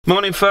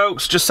Morning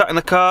folks, just sat in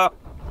the car.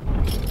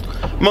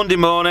 Monday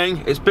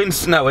morning, it's been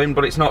snowing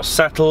but it's not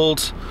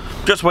settled.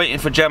 Just waiting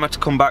for Gemma to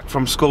come back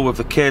from school with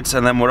the kids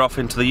and then we're off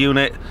into the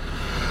unit.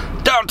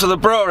 Down to the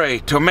brewery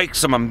to make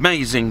some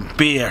amazing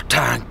beer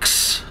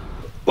tanks.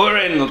 We're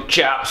in,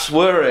 chaps,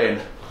 we're in.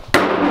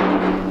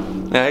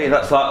 Hey,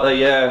 that's like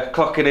the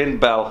clocking in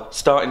bell,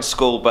 starting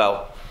school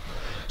bell.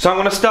 So I'm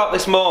going to start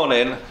this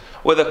morning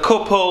with a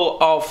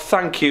couple of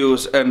thank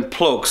yous and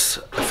plugs,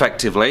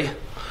 effectively.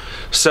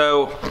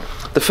 So,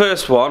 the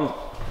first one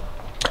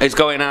is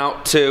going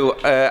out to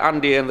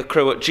Andy and the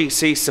crew at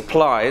GC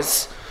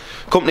Supplies,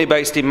 company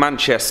based in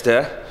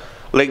Manchester,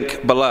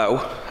 link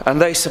below,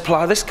 and they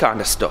supply this kind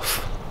of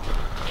stuff.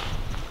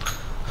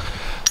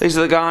 These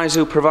are the guys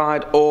who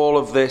provide all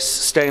of this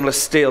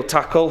stainless steel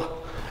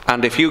tackle,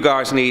 and if you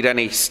guys need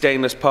any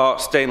stainless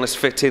parts, stainless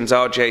fittings,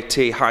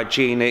 RJT,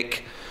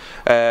 hygienic,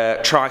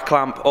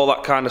 tri-clamp, all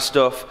that kind of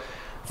stuff,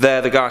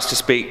 they're the guys to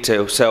speak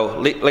to, so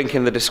link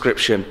in the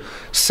description.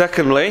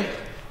 Secondly,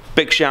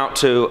 big shout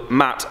to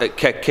Matt at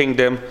Keg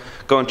Kingdom.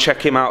 Go and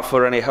check him out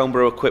for any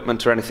homebrew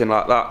equipment or anything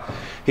like that.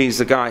 He's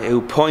the guy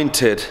who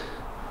pointed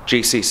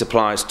GC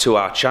Supplies to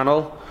our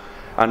channel.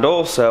 And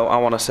also, I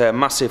want to say a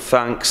massive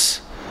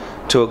thanks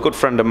to a good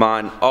friend of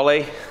mine,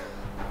 Ollie,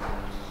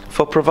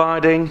 for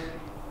providing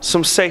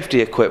some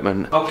safety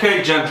equipment.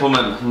 Okay,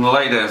 gentlemen and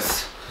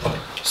ladies.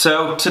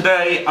 So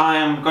today I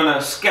am going to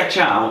sketch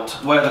out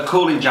where the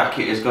cooling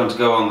jacket is going to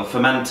go on the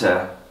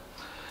fermenter,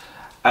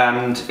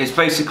 and it's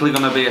basically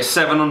going to be a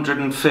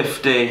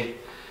 750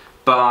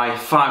 by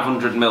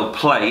 500mm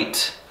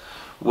plate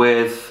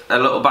with a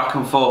little back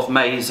and forth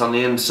maze on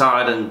the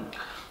inside, and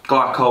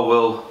Glycol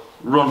will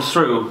run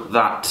through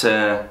that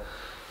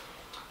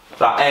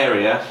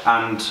area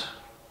and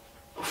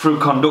through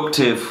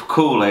conductive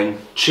cooling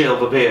chill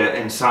the beer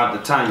inside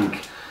the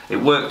tank. It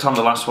worked on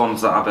the last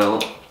ones that I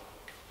built.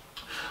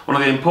 One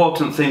of the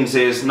important things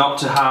is not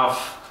to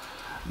have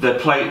the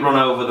plate run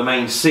over the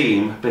main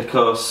seam,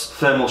 because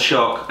thermal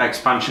shock,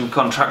 expansion,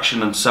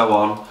 contraction and so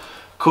on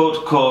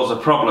could cause a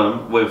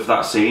problem with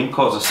that seam,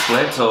 cause a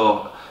split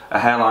or a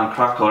hairline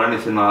crack or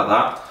anything like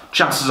that.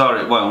 Chances are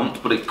it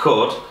won't, but it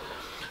could.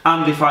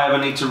 And if I ever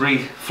need to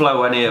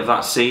reflow any of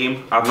that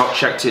seam, I've not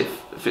checked it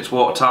if it's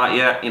watertight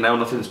yet, you know,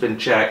 nothing's been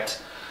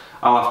checked,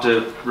 I'll have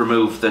to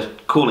remove the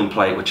cooling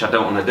plate, which I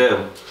don't want to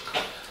do.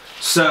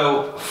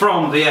 So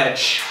from the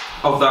edge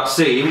of that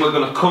seam we're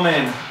going to come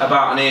in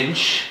about 1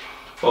 inch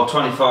or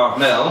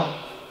 25mm,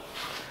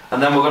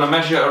 and then we're going to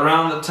measure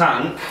around the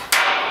tank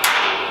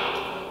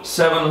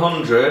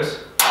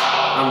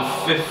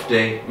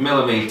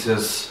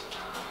 750mm,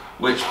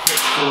 which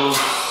puts us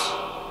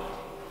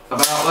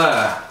about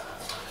there.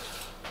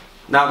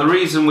 Now the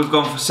reason we've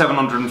gone for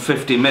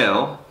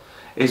 750mm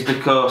is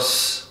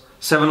because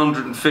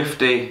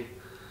 750,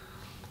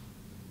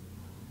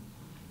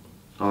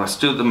 well, let's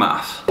do the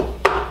math.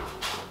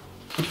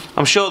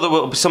 I'm sure there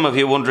will be some of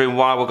you wondering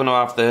why we're going to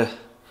have the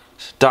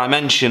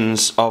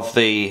dimensions of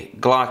the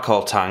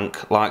Glycol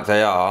tank like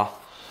they are,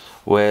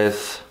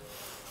 with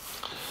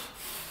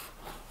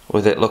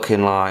it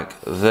looking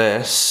like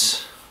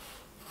this,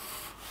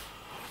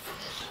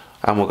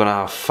 and we're going to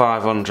have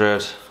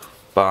 500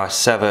 by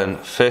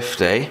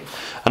 750,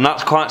 and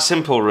that's quite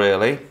simple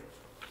really.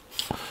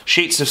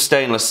 Sheets of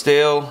stainless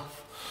steel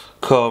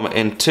come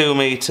in 2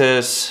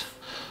 meters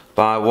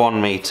by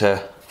 1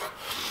 meter.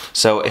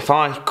 So if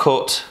I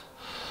cut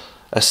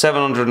a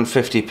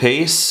 750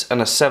 piece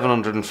and a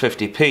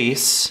 750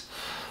 piece,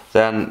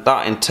 then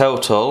that in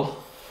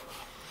total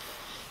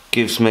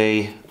gives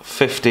me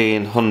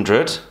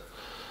 1500,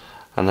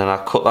 and then I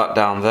cut that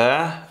down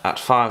there at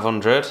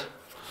 500.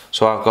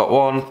 So I've got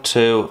 1,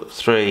 2,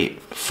 3,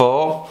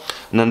 4,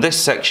 and then this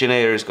section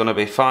here is going to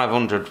be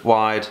 500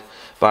 wide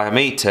by 1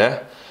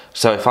 meter.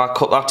 So if I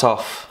cut that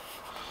off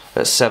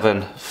at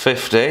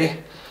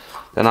 750,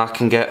 then I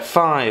can get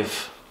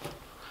 5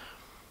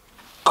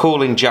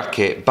 cooling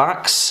jacket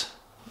backs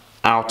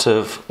out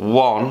of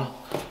 1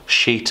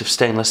 sheet of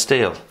stainless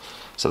steel.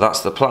 So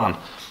that's the plan.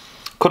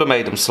 Could have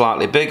made them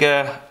slightly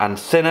bigger and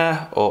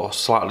thinner, or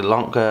slightly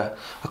longer.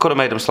 I could have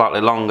made them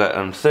slightly longer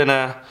and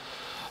thinner,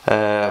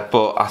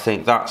 but I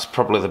think that's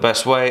probably the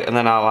best way. And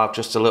then I'll have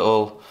just a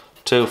little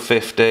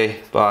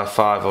 250 by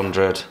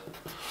 500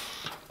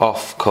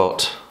 off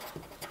cut.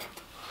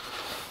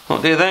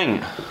 What do you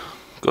think?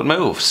 Good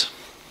moves.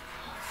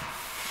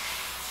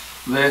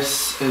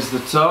 This is the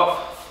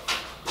top.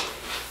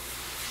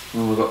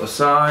 And we've got the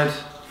side.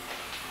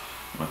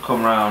 I'm going to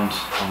come round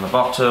on the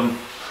bottom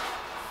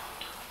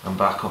and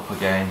back up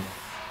again.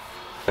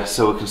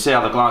 So we can see how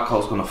the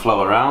Glycol is going to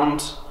flow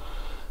around.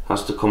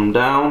 Has to come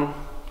down,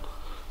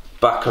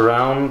 back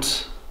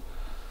around,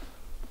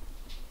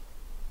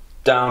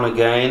 down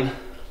again,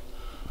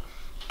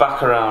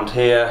 back around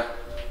here,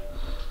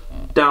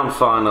 down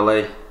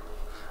finally,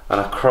 and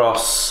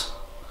across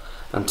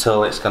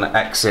until it's going to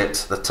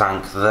exit the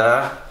tank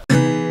there.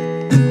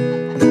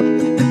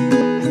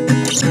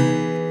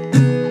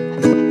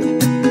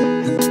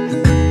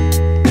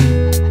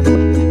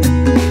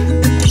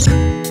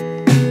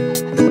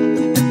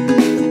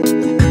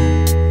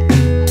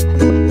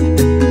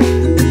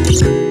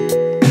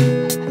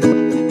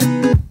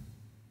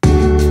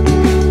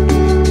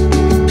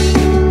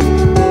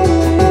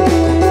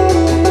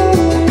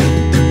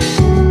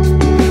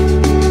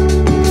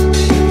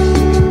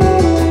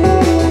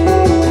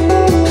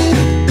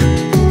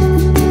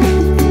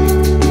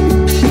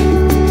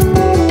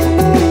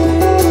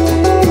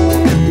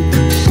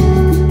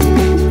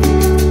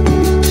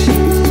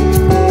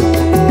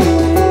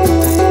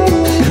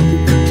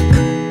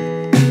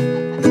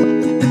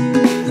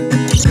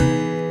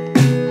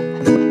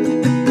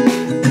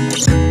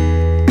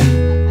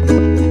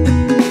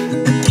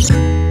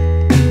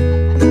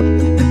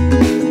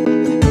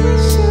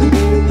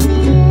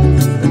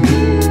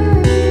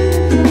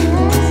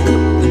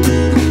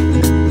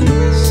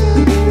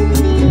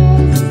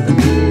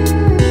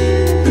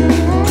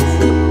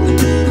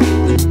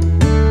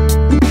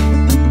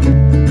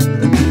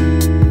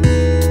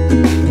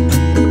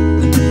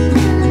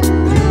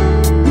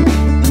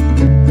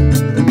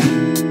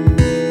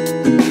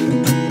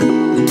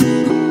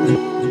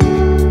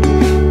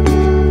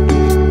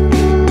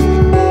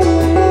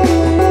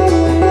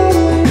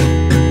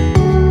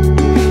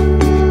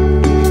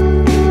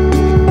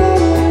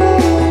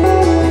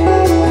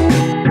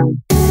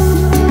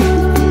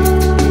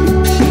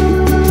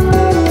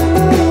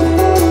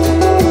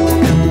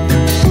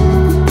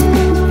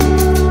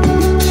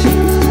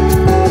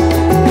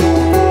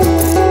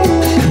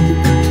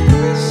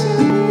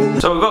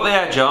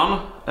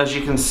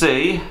 can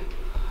see,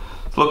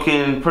 it's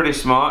looking pretty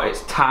smart.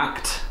 It's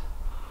tacked.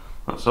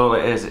 That's all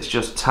it is, it's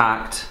just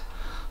tacked.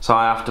 So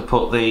I have to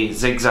put the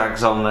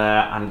zigzags on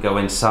there and go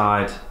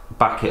inside,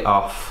 back it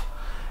off,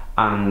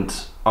 and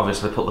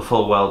obviously put the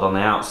full weld on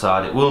the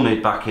outside. It will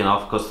need backing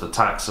off because the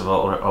tacks have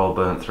all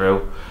burnt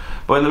through.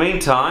 But in the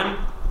meantime,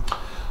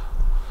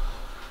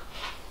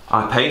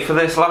 I paid for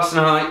this last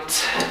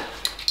night,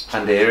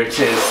 and here it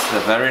is, the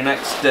very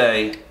next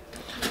day.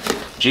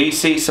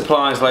 GC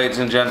Supplies, ladies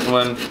and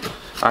gentlemen.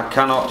 I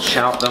cannot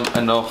shout them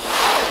enough.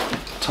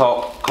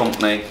 Top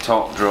company,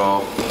 top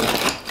draw.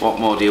 What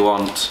more do you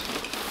want?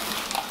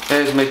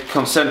 Here's my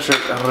concentric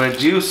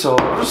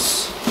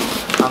reducers,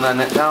 and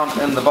then down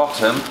in the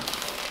bottom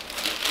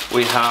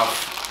we have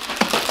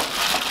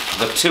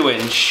the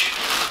 2-inch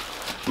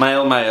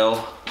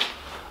male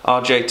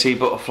RJT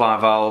butterfly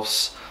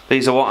valves.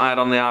 These are what I had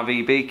on the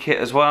RVB kit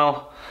as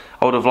well.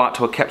 I would have liked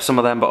to have kept some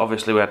of them, but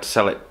obviously we had to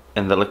sell it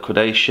in the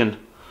liquidation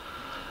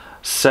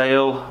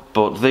sale.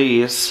 But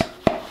these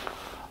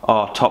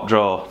are top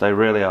drawer, they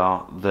really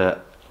are. The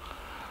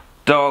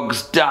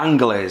dog's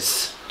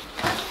danglies.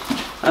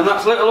 And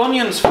that's little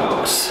onions,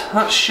 folks.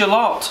 That's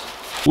shallot.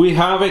 We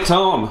have it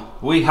on.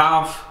 We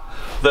have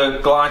the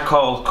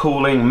Glycol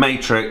cooling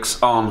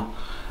matrix on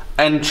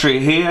entry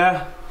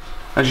here.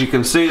 As you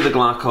can see, the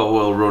Glycol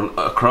will run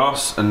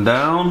across and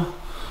down,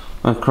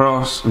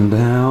 across and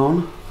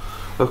down,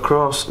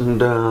 across and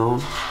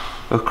down,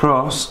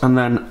 across, and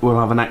then we'll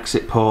have an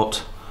exit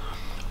port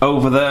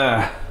over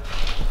there.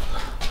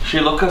 She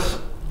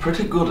looketh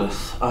pretty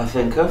goodeth, I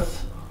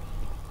thinketh.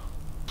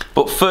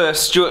 But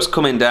first, Stuart's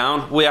coming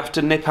down. We have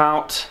to nip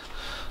out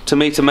to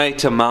meet a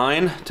mate of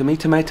mine.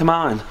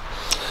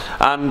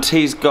 And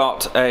he's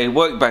got a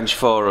workbench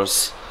for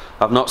us.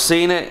 I've not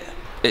seen it.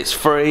 It's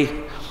free,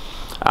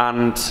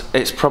 and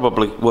it's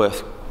probably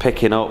worth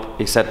picking up.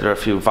 He said there are a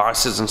few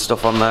vices and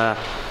stuff on there.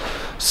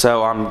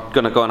 So I'm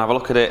gonna go and have a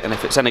look at it, and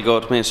if it's any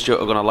good, me and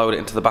Stuart are gonna load it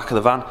into the back of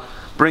the van,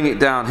 bring it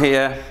down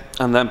here,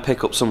 and then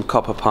pick up some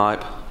copper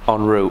pipe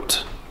en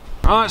route.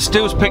 Alright,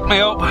 Stu's picked me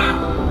up.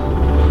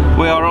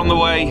 We are on the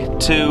way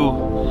to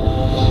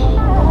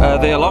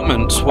the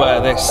allotments where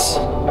this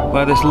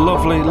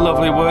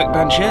lovely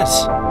workbench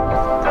is.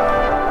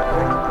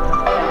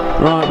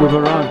 Right, we've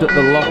arrived at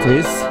the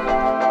lotties.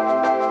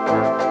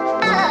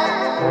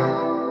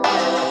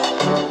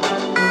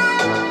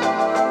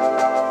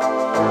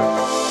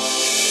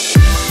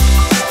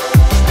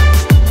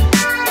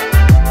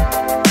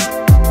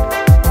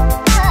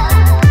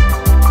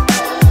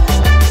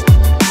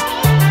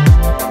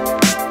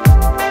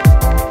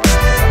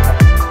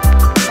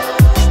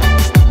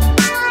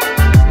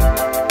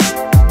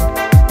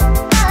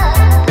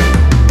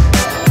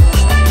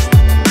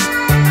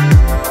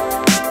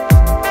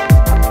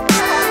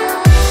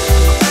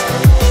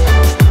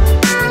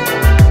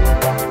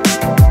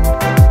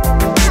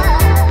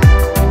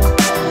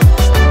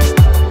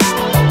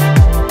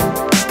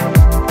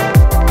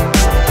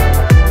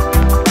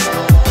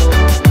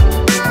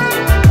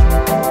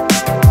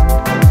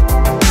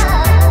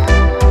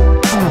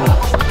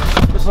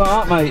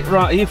 Mate,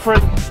 right, are you free?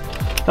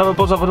 Have a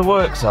buzz over the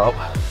workshop?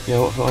 Yeah,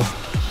 what for?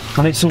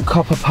 I need some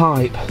copper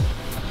pipe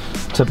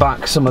to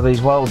back some of these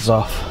welds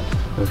off.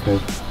 Okay.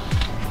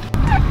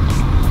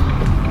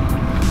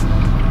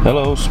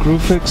 Hello,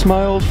 Screwfix,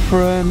 my old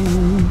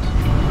friend.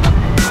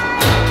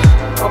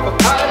 Copper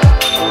pipe.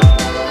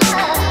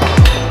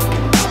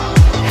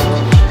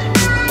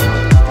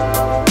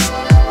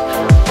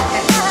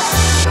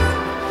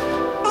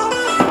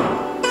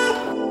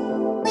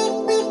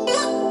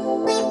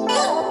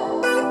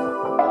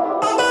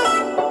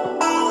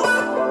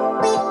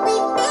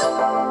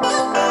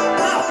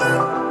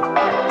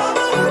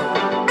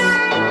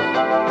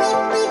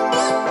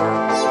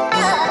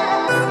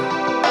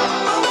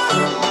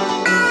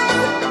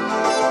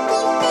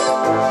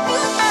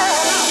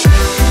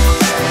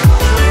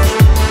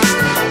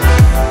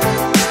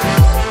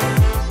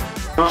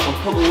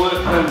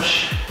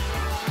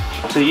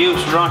 To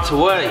use right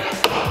away.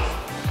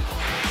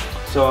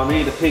 So I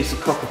need a piece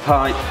of copper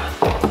pipe,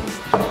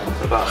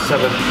 about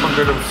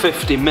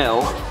 750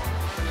 mil,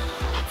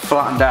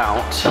 flattened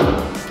out,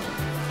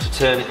 to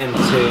turn it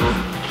into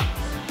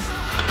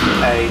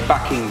a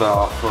backing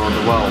bar for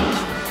the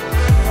weld.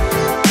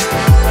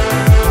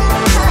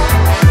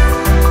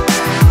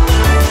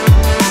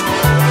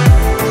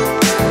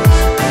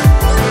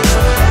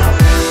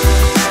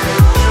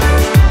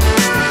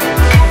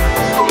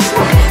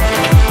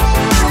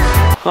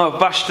 I've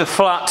bashed a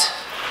flat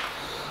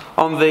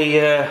on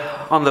the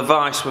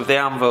vise with the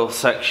anvil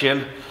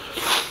section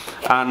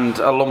and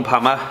a lump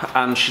hammer,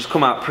 and she's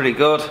come out pretty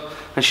good,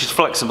 and she's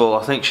flexible.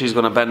 I think she's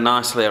going to bend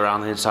nicely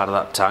around the inside of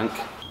that tank.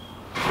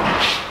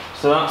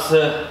 So that's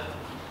the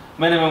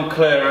minimum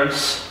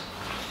clearance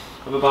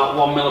of about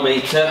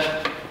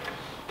 1mm.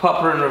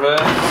 Pop her in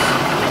reverse. And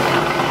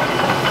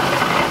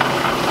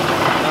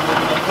then we're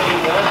going to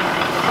feed her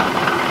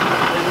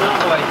in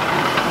that way.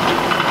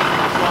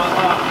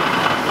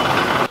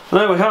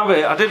 There we have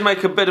it. I did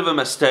make a bit of a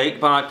mistake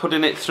by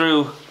putting it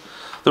through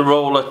the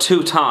roller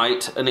too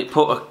tight and it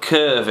put a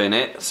curve in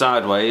it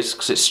sideways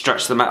because it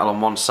stretched the metal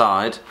on one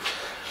side.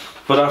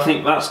 But I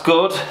think that's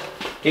good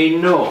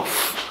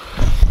enough.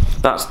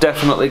 That's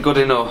definitely good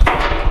enough.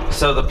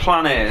 So the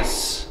plan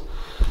is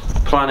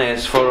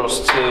for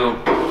us to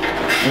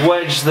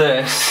wedge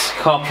this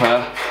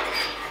copper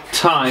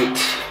tight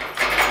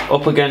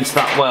up against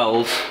that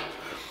weld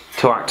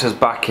to act as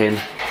backing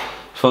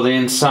for the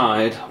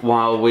inside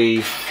while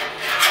we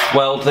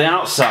weld the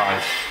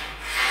outside.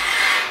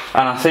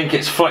 And I think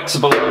it's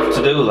flexible enough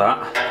to do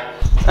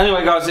that.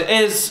 Anyway guys, it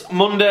is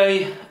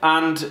Monday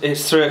and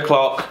it's 3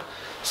 o'clock.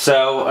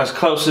 So as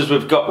close as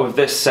we've got with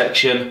this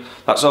section,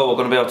 that's all we're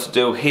going to be able to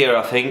do here,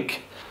 I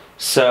think.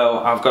 So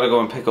I've got to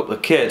go and pick up the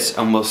kids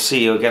and we'll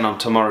see you again on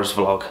tomorrow's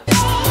vlog.